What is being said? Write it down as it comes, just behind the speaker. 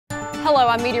Hello,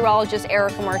 I'm meteorologist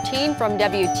Erica Martin from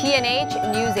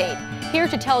WTNH News 8, here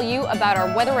to tell you about our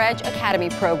WXedge Academy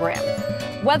program.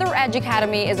 WXedge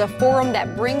Academy is a forum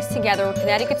that brings together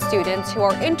Connecticut students who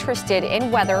are interested in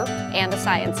weather and the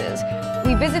sciences.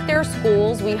 We visit their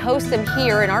schools, we host them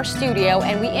here in our studio,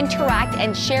 and we interact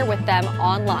and share with them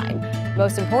online.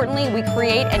 Most importantly, we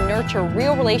create and nurture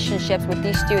real relationships with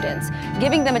these students,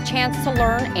 giving them a chance to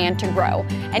learn and to grow,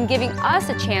 and giving us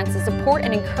a chance to support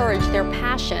and encourage their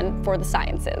passion for the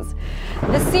sciences.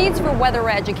 The seeds for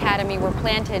WXedge Academy were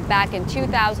planted back in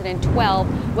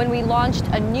 2012 when we launched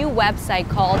a new website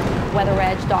called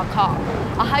WXedge.com,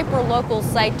 a hyper-local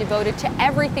site devoted to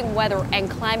everything weather and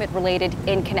climate related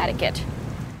in Connecticut.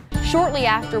 Shortly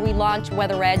after we launched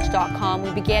WXedge.com,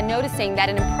 we began noticing that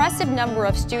an impressive number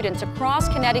of students across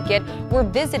Connecticut were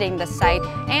visiting the site,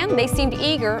 and they seemed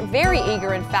eager, very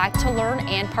eager in fact, to learn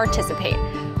and participate.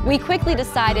 We quickly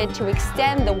decided to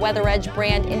extend the WXedge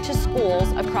brand into schools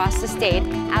across the state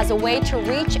as a way to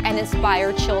reach and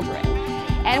inspire children.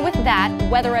 And with that,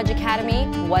 WXedge Academy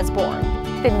was born.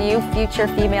 The new future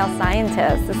female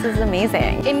scientist. This is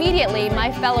amazing. Immediately,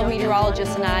 my fellow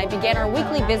meteorologists and I began our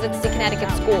weekly visits to Connecticut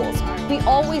schools. We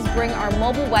always bring our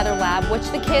mobile weather lab, which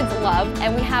the kids love,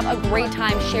 and we have a great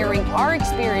time sharing our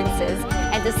experiences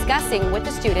and discussing with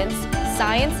the students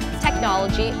science,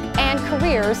 technology, and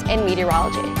careers in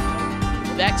meteorology.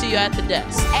 Back to you at the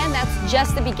desk. And that's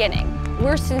just the beginning.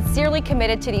 We're sincerely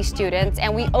committed to these students,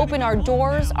 and we open our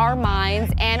doors, our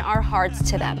minds, and our hearts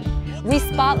to them. We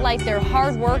spotlight their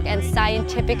hard work and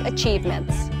scientific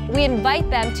achievements. We invite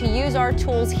them to use our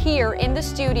tools here in the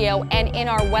studio and in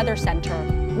our weather center.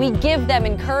 We give them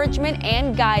encouragement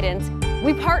and guidance.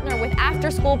 We partner with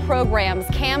after-school programs,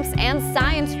 camps, and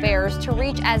science fairs to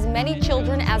reach as many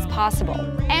children as possible.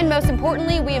 And most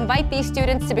importantly, we invite these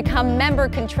students to become member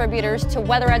contributors to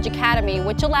WXedge Academy,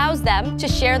 which allows them to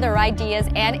share their ideas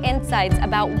and insights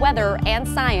about weather and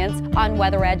science on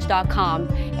WXedge.com,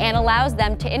 and allows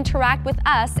them to interact with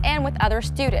us and with other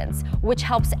students, which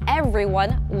helps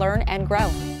everyone learn and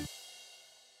grow.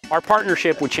 Our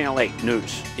partnership with Channel 8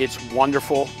 News, it's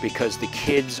wonderful because the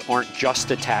kids aren't just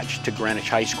attached to Greenwich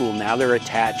High School. Now they're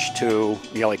attached to,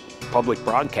 like public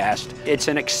broadcast. It's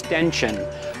an extension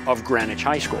of Greenwich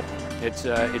High School.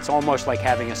 It's almost like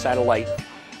having a satellite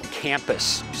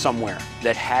campus somewhere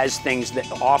that has things that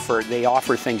they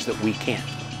offer things that we can't.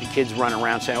 The kids run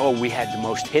around saying, oh, we had the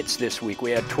most hits this week.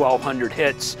 We had 1,200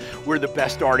 hits. We're the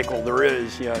best article there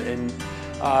is. And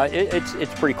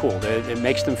it's pretty cool. It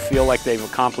makes them feel like they've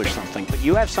accomplished something. But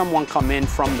you have someone come in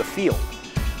from the field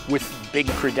with big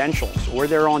credentials, or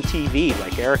they're on TV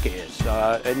like Erica is,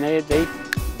 and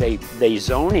they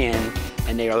zone in,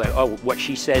 and they are like, oh, what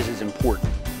she says is important,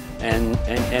 and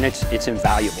it's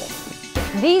invaluable.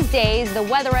 These days, the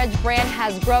WXedge brand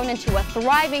has grown into a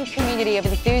thriving community of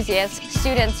enthusiasts,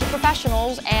 students,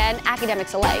 professionals, and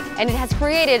academics alike. And it has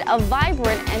created a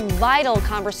vibrant and vital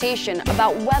conversation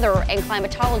about weather and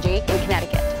climatology in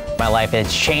Connecticut. My life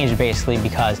has changed basically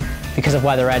because of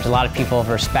WXedge. A lot of people have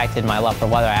respected my love for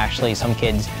weather. Actually, some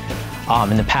kids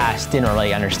in the past didn't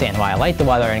really understand why I liked the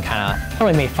weather and kind of not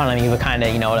really made fun of me, but kind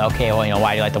of, okay, well,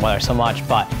 why do you like the weather so much?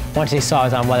 But once they saw I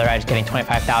was on WXedge getting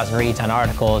 25,000 reads on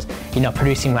articles,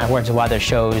 producing my Words of Weather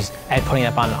shows and putting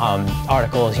up on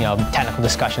articles, technical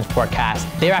discussions, forecasts,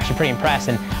 they were actually pretty impressed,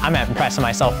 and I'm impressed with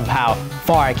myself of how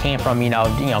far I came from, being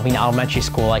elementary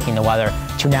school liking the weather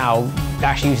to now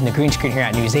actually using the green screen here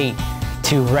at News 8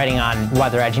 to writing on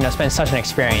WXedge. It's been such an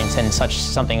experience and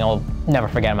something I'll never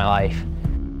forget in my life.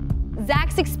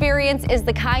 Zach's experience is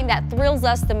the kind that thrills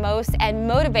us the most and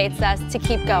motivates us to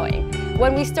keep going.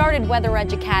 When we started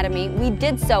WXedge Academy, we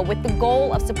did so with the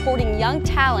goal of supporting young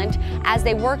talent as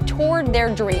they work toward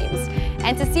their dreams.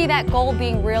 And to see that goal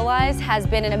being realized has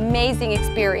been an amazing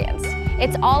experience.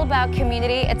 It's all about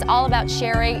community, it's all about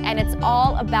sharing, and it's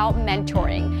all about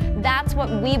mentoring. That's what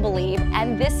we believe,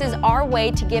 and this is our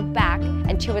way to give back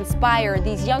and to inspire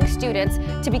these young students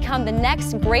to become the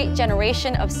next great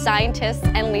generation of scientists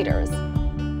and leaders.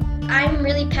 I'm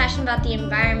really passionate about the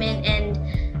environment, and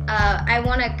I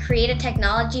want to create a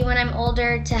technology when I'm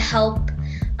older to help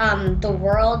the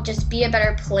world just be a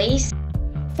better place.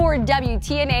 For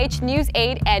WTNH News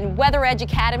 8 and WXedge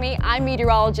Academy, I'm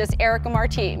meteorologist Erica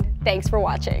Martin. Thanks for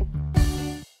watching.